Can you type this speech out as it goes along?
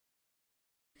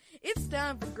It's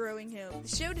time for Growing Hope,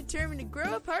 the show determined to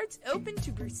grow up hearts open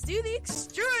to pursue the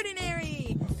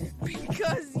extraordinary.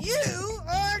 Because you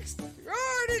are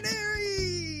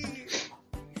extraordinary!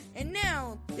 And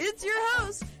now, it's your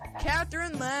host,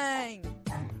 Catherine Lang.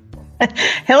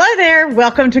 Hello there.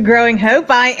 Welcome to Growing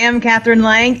Hope. I am Catherine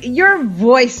Lang, your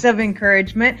voice of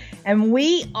encouragement, and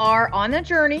we are on a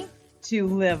journey to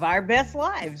live our best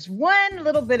lives, one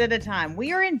little bit at a time.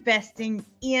 We are investing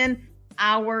in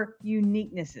our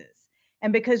uniquenesses.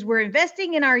 And because we're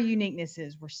investing in our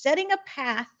uniquenesses, we're setting a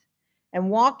path and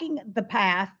walking the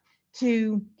path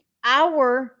to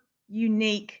our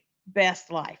unique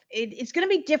best life. It's going to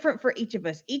be different for each of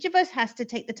us. Each of us has to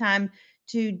take the time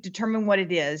to determine what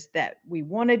it is that we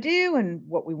want to do and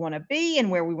what we want to be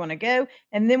and where we want to go.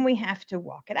 And then we have to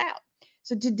walk it out.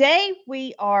 So today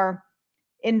we are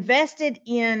invested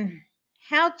in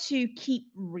how to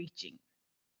keep reaching.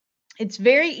 It's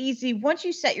very easy once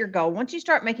you set your goal, once you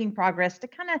start making progress, to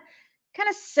kind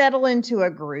of settle into a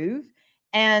groove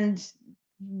and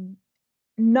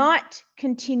not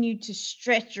continue to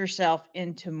stretch yourself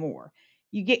into more.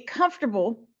 You get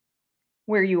comfortable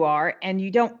where you are and you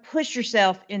don't push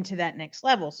yourself into that next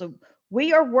level. So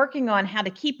we are working on how to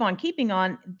keep on keeping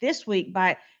on this week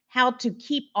by how to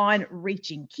keep on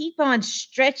reaching, keep on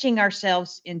stretching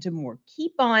ourselves into more,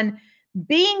 keep on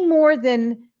being more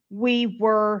than we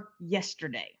were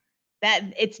yesterday.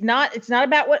 That it's not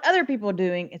about what other people are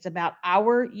doing. It's about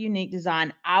our unique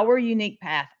design, our unique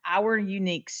path, our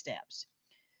unique steps.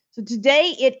 So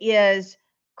today it is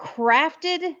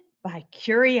crafted by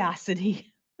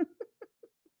curiosity.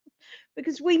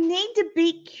 Because we need to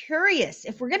be curious.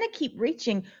 If we're going to keep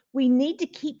reaching, we need to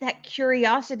keep that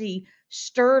curiosity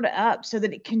stirred up so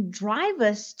that it can drive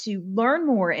us to learn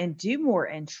more and do more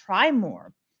and try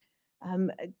more.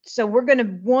 So we're going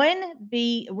to,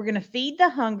 we're going to feed the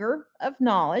hunger of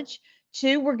knowledge.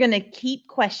 2, we're going to keep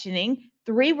questioning.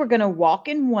 3, we're going to walk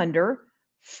in wonder.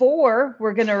 4,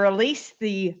 we're going to release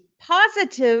the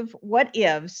positive what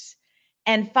ifs.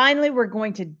 And finally, we're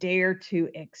going to dare to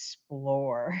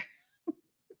explore.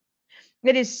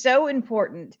 It is so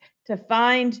important to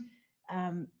find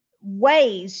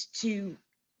ways to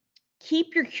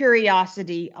keep your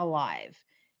curiosity alive.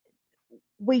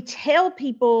 We tell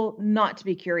people not to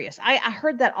be curious. I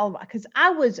heard that all because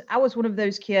I was one of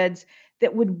those kids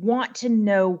that would want to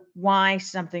know why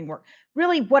something worked.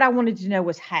 Really, what I wanted to know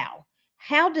was how.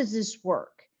 How does this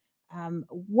work?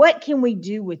 What can we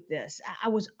do with this? I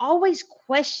was always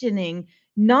questioning,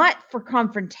 not for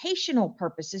confrontational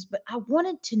purposes, but I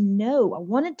wanted to know. I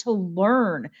wanted to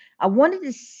learn. I wanted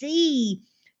to see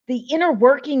the inner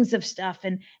workings of stuff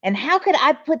and how could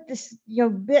I put this,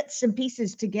 bits and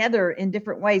pieces together in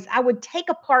different ways. I would take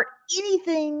apart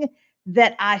anything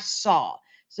that I saw.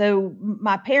 So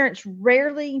my parents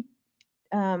rarely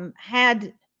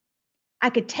had, I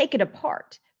could take it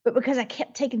apart, but because I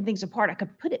kept taking things apart, I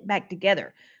could put it back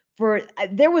together.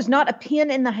 There was not a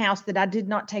pen in the house that I did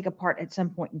not take apart at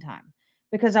some point in time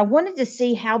because I wanted to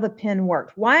see how the pen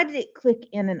worked. Why did it click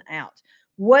in and out?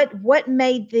 What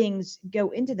made things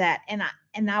go into that?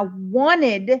 And I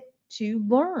wanted to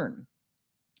learn.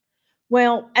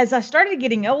 Well, as I started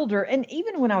getting older, and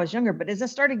even when I was younger, but as I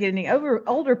started getting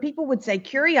older, people would say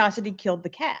curiosity killed the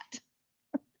cat.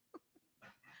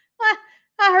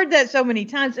 I heard that so many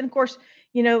times. And of course,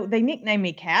 they nicknamed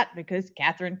me Cat because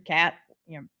Catherine, Cat,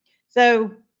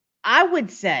 So I would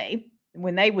say,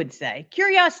 when they would say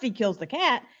curiosity kills the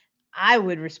cat, I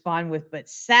would respond with, but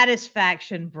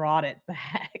satisfaction brought it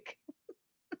back.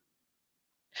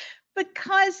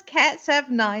 Because cats have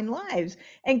 9 lives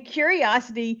and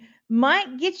curiosity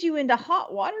might get you into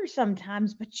hot water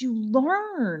sometimes, but you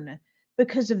learn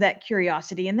because of that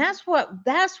curiosity. And that's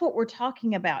what we're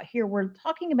talking about here. We're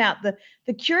talking about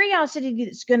the curiosity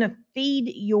that's going to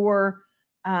feed your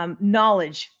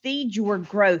knowledge, feed your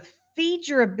growth, feed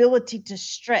your ability to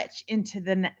stretch into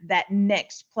that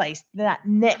next place, that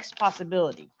next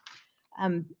possibility.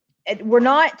 We're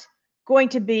not going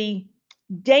to be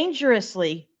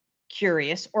dangerously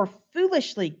curious or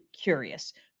foolishly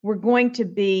curious. We're going to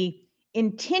be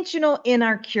intentional in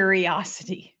our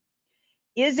curiosity.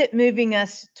 Is it moving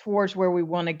us towards where we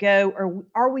want to go, or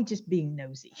are we just being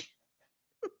nosy?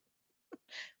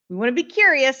 We want to be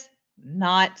curious,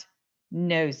 not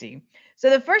nosy. So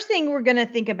the first thing we're going to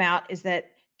think about is that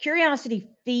curiosity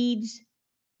feeds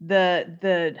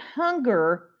the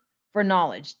hunger for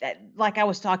knowledge. That, like I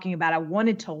was talking about, I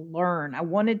wanted to learn. I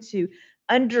wanted to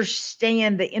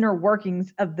understand the inner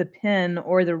workings of the pen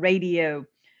or the radio.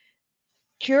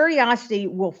 Curiosity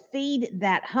will feed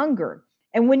that hunger.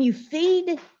 And when you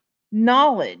feed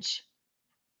knowledge,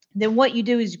 then what you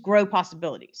do is grow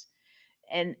possibilities.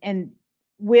 And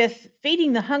with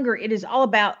feeding the hunger, it is all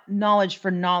about knowledge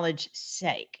for knowledge's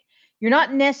sake. You're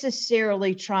not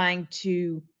necessarily trying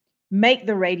to make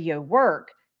the radio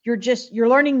work. You're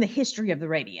learning the history of the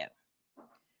radio.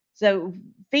 So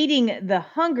feeding the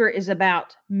hunger is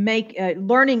about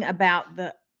learning about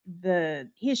the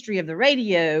history of the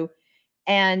radio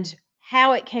and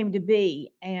how it came to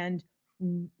be and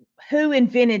who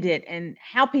invented it and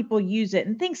how people use it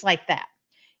and things like that.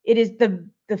 It is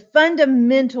the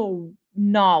fundamental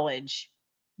knowledge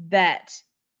that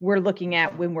we're looking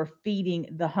at when we're feeding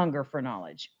the hunger for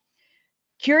knowledge.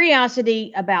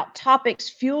 Curiosity about topics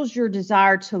fuels your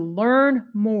desire to learn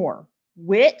more,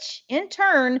 which in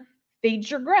turn feeds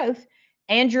your growth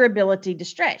and your ability to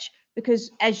stretch.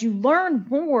 Because as you learn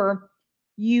more,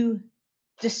 you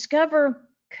discover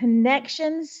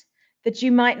connections that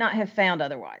you might not have found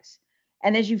otherwise.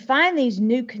 And as you find these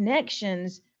new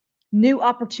connections, new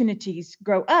opportunities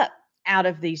grow up out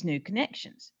of these new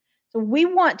connections. So we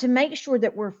want to make sure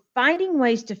that we're finding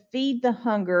ways to feed the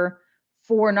hunger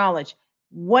for knowledge.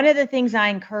 One of the things I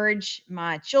encourage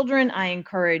my children, I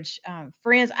encourage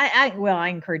friends, I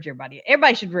encourage everybody.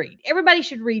 Everybody should read. Everybody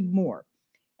should read more.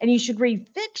 And you should read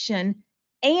fiction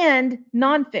and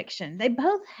nonfiction. They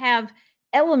both have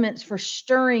elements for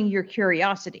stirring your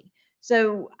curiosity.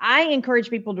 So I encourage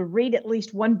people to read at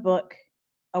least one book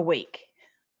a week.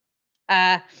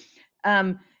 My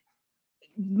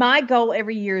goal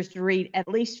every year is to read at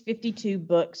least 52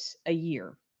 books a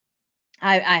year.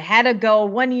 I had a goal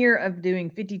one year of doing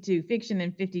 52 fiction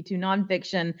and 52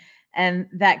 nonfiction, and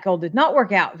that goal did not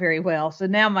work out very well. So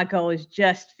now my goal is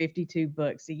just 52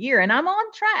 books a year. And I'm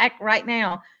on track right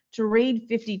now to read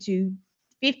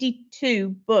 52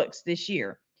 books this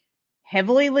year,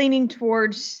 heavily leaning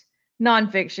towards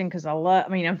nonfiction because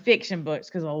fiction books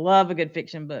because I love a good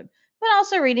fiction book, but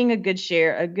also reading a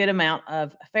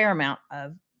fair amount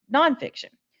of nonfiction.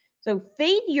 So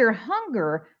feed your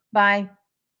hunger by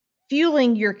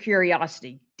fueling your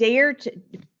curiosity. Dare to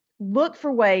look for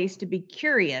ways to be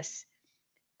curious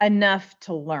enough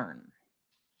to learn.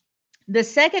 The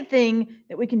second thing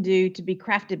that we can do to be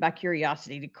crafted by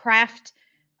curiosity, to craft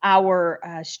our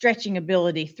stretching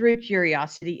ability through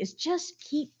curiosity, is just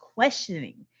keep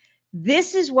questioning.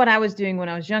 This is what I was doing when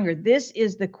I was younger. This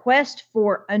is the quest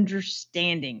for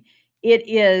understanding. It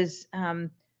is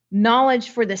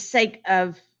knowledge for the sake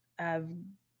of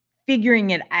figuring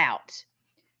it out.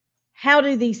 How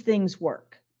do these things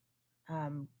work?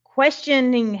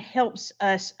 Questioning helps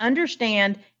us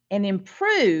understand and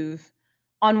improve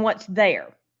on what's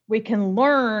there. We can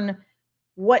learn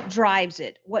what drives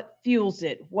it, what fuels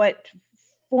it, what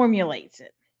formulates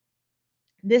it.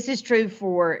 This is true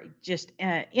for just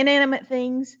inanimate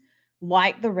things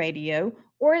like the radio,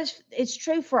 or it's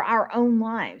true for our own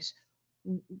lives.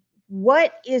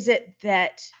 What is it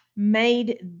that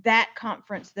made that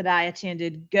conference that I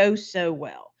attended go so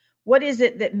well? What is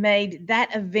it that made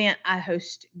that event I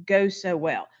host go so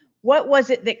well? What was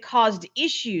it that caused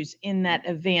issues in that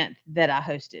event that I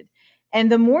hosted?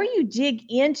 And the more you dig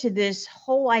into this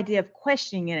whole idea of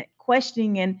questioning and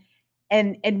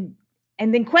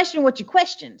then question what you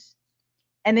questioned,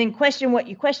 and then question what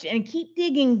you question, and keep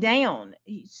digging down.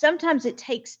 Sometimes it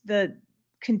takes the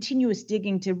continuous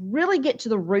digging to really get to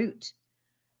the root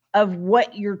of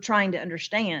what you're trying to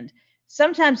understand.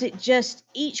 Sometimes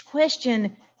each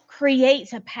question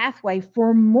creates a pathway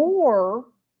for more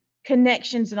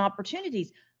connections and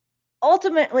opportunities.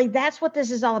 Ultimately, that's what this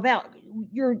is all about.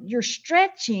 You're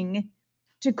stretching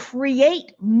to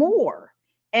create more.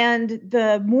 And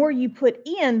the more you put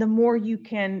in, the more you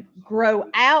can grow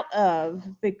out of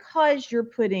because you're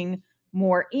putting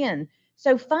more in.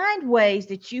 So find ways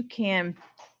that you can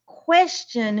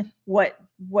question what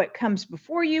comes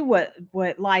before you,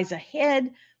 what lies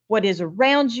ahead, what is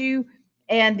around you,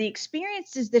 and the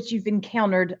experiences that you've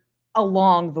encountered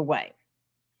along the way.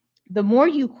 The more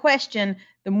you question,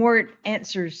 the more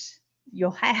answers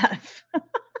you'll have.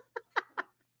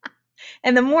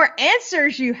 And the more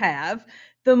answers you have,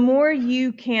 the more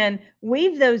you can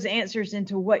weave those answers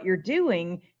into what you're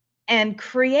doing and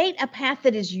create a path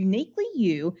that is uniquely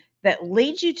you, that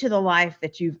leads you to the life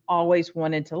that you've always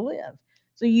wanted to live.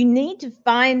 So you need to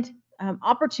find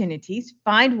opportunities,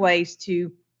 find ways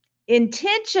to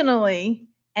intentionally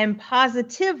and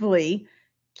positively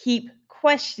keep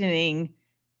questioning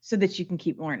so that you can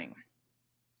keep learning.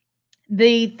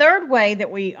 The third way that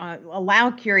we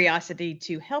allow curiosity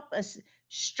to help us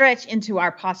stretch into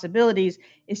our possibilities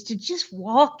is to just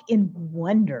walk in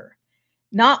wonder,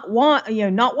 not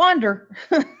wander,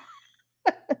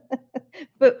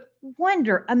 but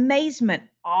wonder, amazement,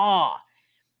 awe.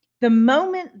 The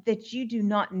moment that you do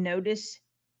not notice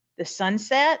the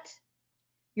sunset,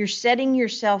 you're setting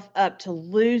yourself up to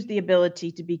lose the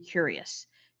ability to be curious,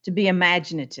 to be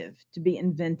imaginative, to be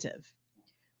inventive.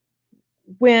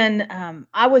 When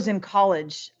I was in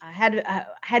college, I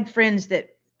had friends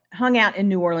that hung out in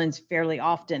New Orleans fairly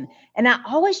often, and I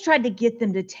always tried to get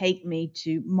them to take me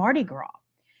to Mardi Gras.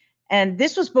 And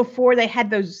this was before they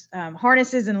had those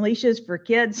harnesses and leashes for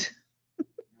kids,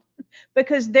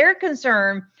 because their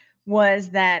concern was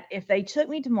that if they took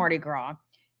me to Mardi Gras,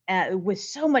 with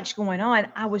so much going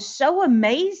on, I was so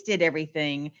amazed at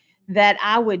everything that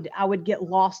I would get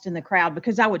lost in the crowd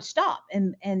because I would stop.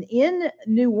 And in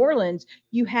New Orleans,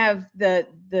 you have the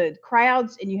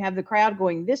crowds, and you have the crowd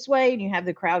going this way, and you have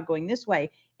the crowd going this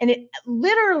way, and it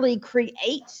literally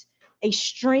creates a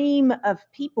stream of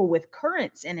people with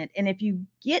currents in it. And if you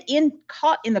get in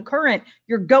caught in the current,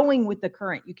 you're going with the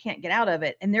current. You can't get out of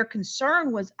it. And their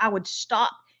concern was I would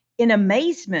stop in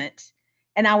amazement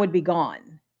and I would be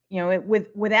gone.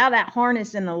 Without that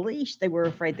harness and the leash, they were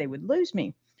afraid they would lose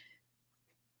me.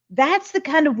 That's the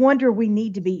kind of wonder we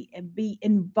need to be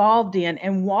involved in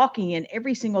and walking in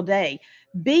every single day.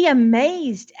 Be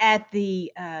amazed at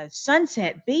the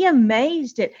sunset. Be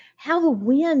amazed at how the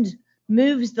wind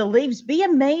moves the leaves. Be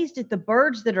amazed at the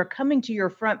birds that are coming to your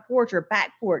front porch or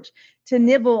back porch to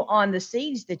nibble on the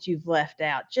seeds that you've left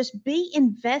out. Just be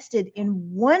invested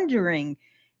in wondering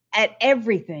at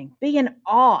everything. Be in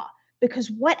awe,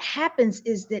 because what happens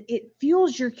is that it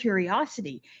fuels your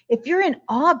curiosity. If you're in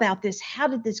awe about this, how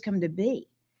did this come to be?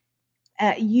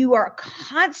 You are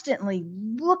constantly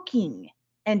looking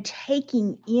and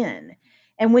taking in.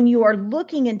 And when you are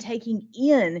looking and taking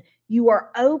in, you are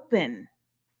open.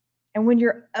 And when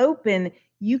you're open,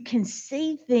 you can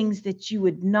see things that you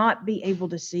would not be able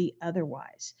to see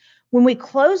otherwise. When we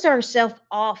close ourselves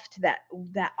off to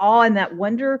that awe and that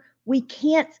wonder, we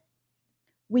can't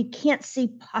see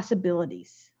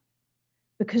possibilities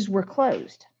because we're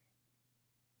closed.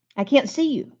 I can't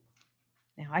see you.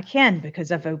 Now I can, because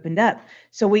I've opened up.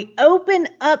 So we open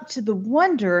up to the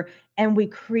wonder, and we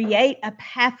create a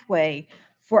pathway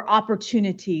for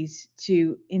opportunities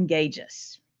to engage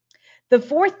us. The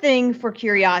fourth thing for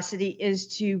curiosity is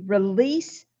to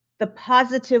release the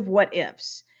positive what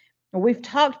ifs. Now, we've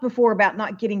talked before about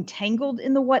not getting tangled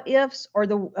in the what ifs or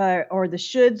the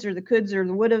shoulds or the coulds or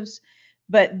the would haves,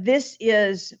 but this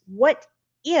is what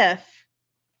if.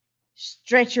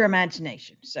 Stretch your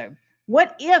imagination. So,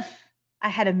 what if I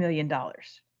had $1 million?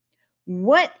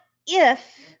 What if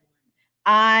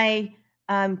I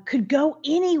could go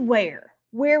anywhere?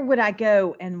 Where would I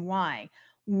go and why?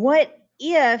 What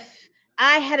if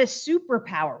I had a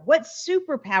superpower? What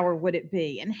superpower would it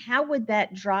be? And how would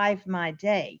that drive my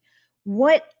day?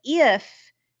 What if?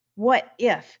 What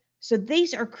if? So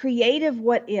these are creative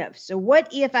what ifs. So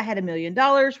what if I had $1 million?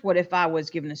 What if I was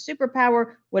given a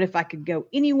superpower? What if I could go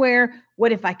anywhere?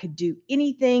 What if I could do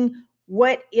anything?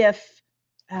 What if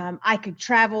I could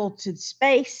travel to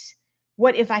space?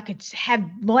 What if I could have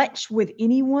lunch with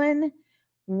anyone?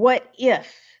 What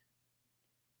if?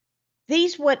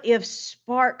 These what ifs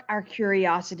spark our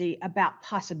curiosity about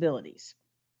possibilities.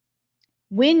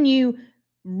 When you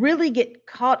really get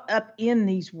caught up in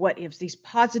these what ifs, these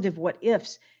positive what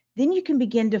ifs, then you can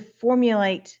begin to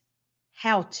formulate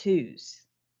how to's.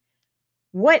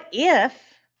 What if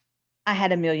I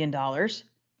had $1 million?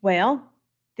 Well,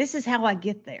 this is how I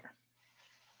get there.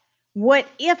 What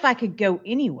if I could go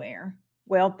anywhere?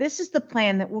 Well, this is the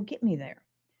plan that will get me there.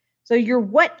 So your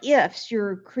what ifs,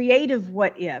 your creative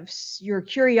what ifs, your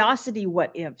curiosity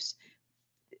what ifs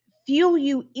fuel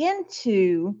you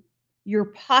into your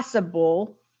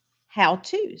possible how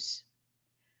to's.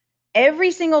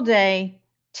 Every single day,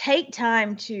 take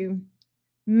time to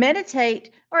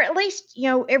meditate, or at least,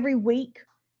 every week,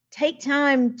 take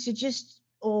time to just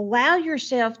allow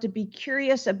yourself to be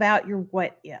curious about your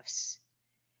what ifs.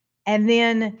 And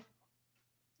then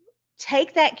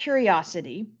take that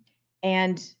curiosity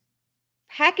and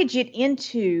package it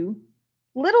into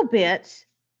little bits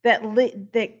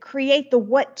that create the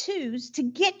what to's to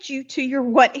get you to your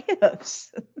what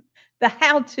ifs, the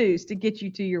how to's to get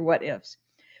you to your what ifs.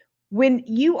 When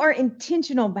you are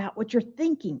intentional about what you're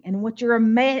thinking and what you're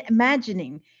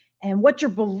imagining and what you're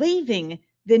believing,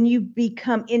 then you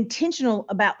become intentional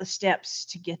about the steps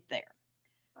to get there.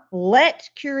 Let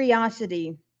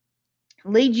curiosity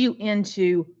lead you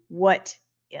into what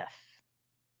if.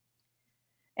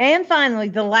 And finally,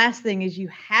 the last thing is you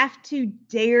have to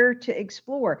dare to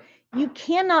explore. You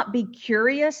cannot be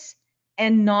curious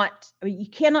and not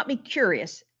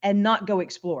go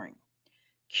exploring.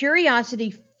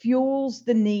 Curiosity fuels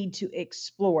the need to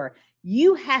explore.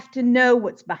 You have to know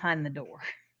what's behind the door.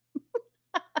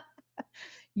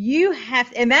 You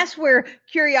have, and that's where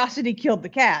curiosity killed the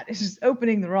cat. It's just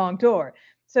opening the wrong door.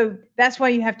 So that's why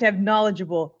you have to have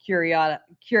knowledgeable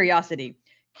curiosity.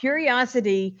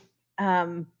 Curiosity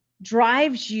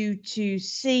drives you to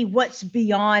see what's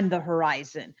beyond the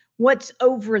horizon, what's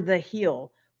over the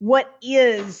hill, what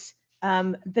is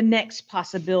the next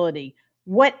possibility.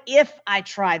 What if I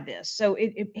tried this? So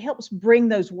it helps bring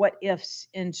those what ifs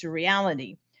into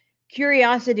reality.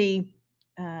 Curiosity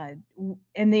and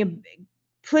the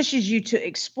pushes you to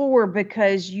explore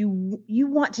because you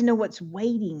want to know what's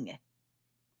waiting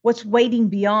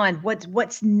beyond,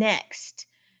 what's next,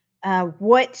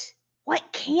 what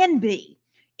can be.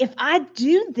 If I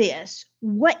do this,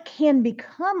 what can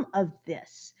become of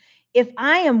this? If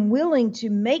I am willing to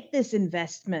make this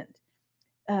investment,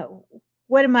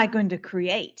 what am I going to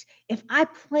create? If I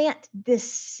plant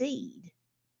this seed,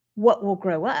 what will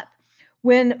grow up?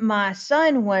 When my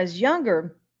son was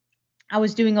younger, I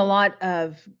was doing a lot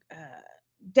of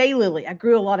daylily. I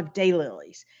grew a lot of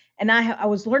daylilies, and I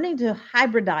was learning to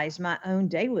hybridize my own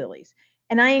daylilies.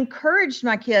 And I encouraged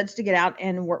my kids to get out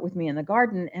and work with me in the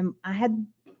garden. And I had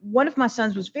one of my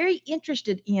sons was very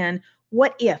interested in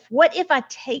what if I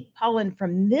take pollen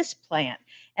from this plant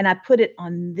and I put it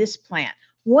on this plant?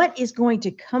 What is going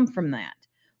to come from that?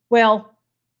 Well,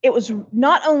 it was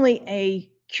not only a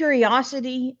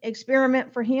curiosity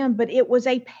experiment for him, but it was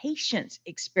a patience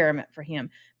experiment for him.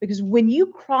 Because when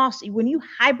you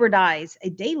hybridize a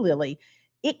daylily,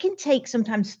 it can take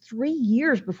sometimes 3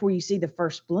 years before you see the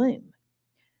first bloom.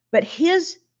 But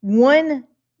his one,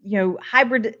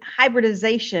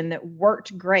 hybridization that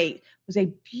worked great was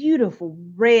a beautiful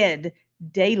red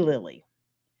daylily.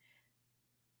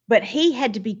 But he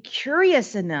had to be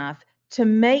curious enough to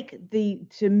mix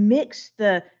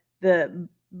the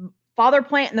father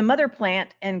plant and the mother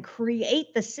plant and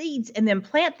create the seeds and then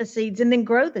plant the seeds and then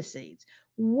grow the seeds.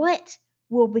 What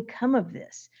will become of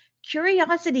this?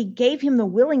 Curiosity gave him the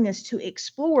willingness to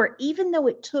explore, even though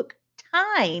it took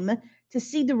time to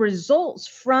see the results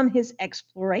from his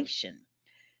exploration.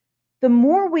 The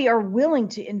more we are willing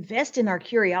to invest in our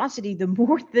curiosity, the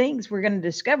more things we're going to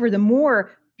discover, the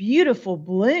more beautiful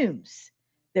blooms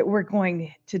that we're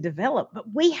going to develop.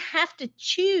 But we have to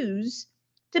choose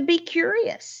to be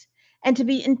curious and to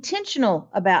be intentional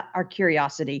about our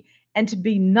curiosity and to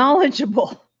be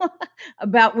knowledgeable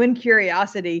about when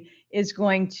curiosity is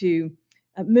going to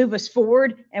move us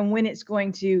forward and when it's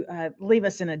going to leave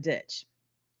us in a ditch.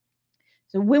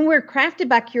 So when we're crafted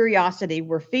by curiosity,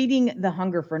 we're feeding the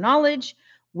hunger for knowledge.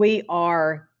 We're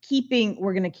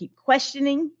going to keep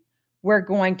questioning. We're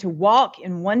going to walk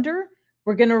in wonder.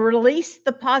 We're going to release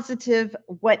the positive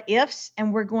what ifs,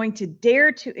 and we're going to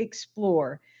dare to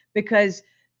explore, because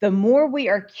the more we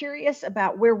are curious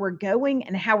about where we're going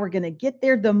and how we're going to get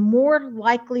there, the more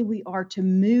likely we are to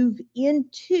move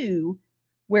into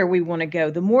where we want to go.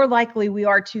 The more likely we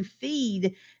are to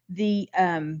feed the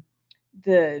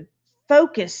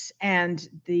focus and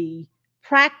the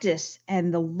practice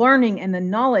and the learning and the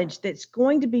knowledge that's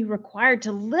going to be required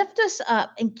to lift us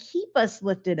up and keep us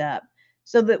lifted up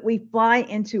so that we fly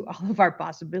into all of our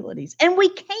possibilities. And we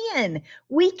can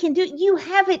do it. You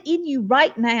have it in you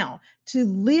right now to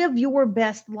live your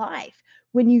best life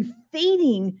when you're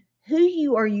feeding who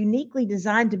you are uniquely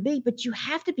designed to be. But you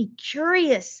have to be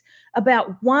curious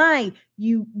about why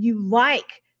you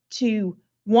like to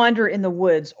wander in the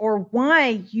woods, or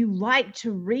why you like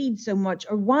to read so much,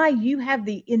 or why you have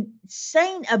the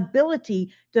insane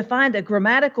ability to find a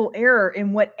grammatical error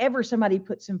in whatever somebody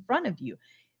puts in front of you.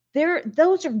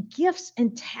 Those are gifts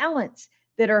and talents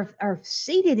that are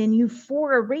seated in you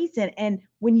for a reason. And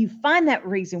when you find that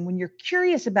reason, when you're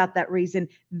curious about that reason,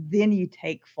 then you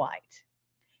take flight.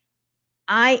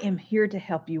 I am here to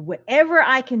help you. Whatever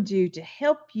I can do to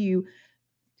help you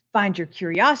find your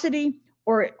curiosity,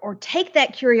 or take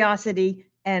that curiosity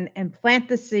and plant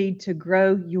the seed to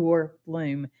grow your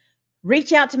bloom.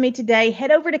 Reach out to me today.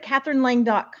 Head over to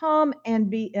catherinelang.com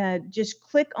and just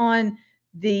click on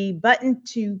the button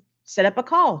to set up a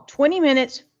call. 20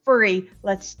 minutes free.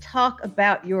 Let's talk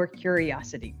about your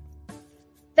curiosity.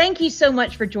 Thank you so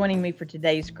much for joining me for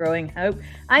today's Growing Hope.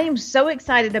 I am so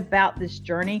excited about this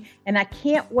journey, and I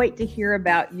can't wait to hear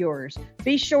about yours.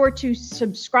 Be sure to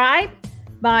subscribe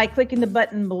by clicking the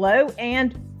button below,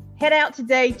 and head out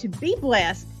today to be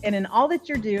blessed, and in all that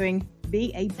you're doing,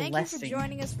 be a blessing. Thank you for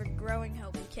joining us for Growing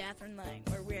Hope with Catherine Lang,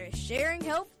 where we're sharing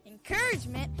hope,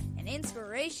 encouragement, and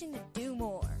inspiration to do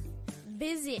more.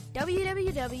 Visit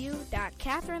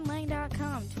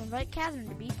www.catherinelang.com to invite Catherine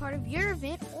to be part of your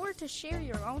event or to share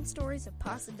your own stories of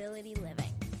possibility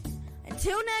living.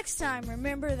 Until next time,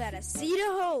 remember that a seed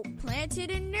of hope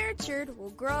planted and nurtured will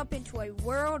grow up into a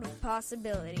world of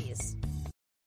possibilities.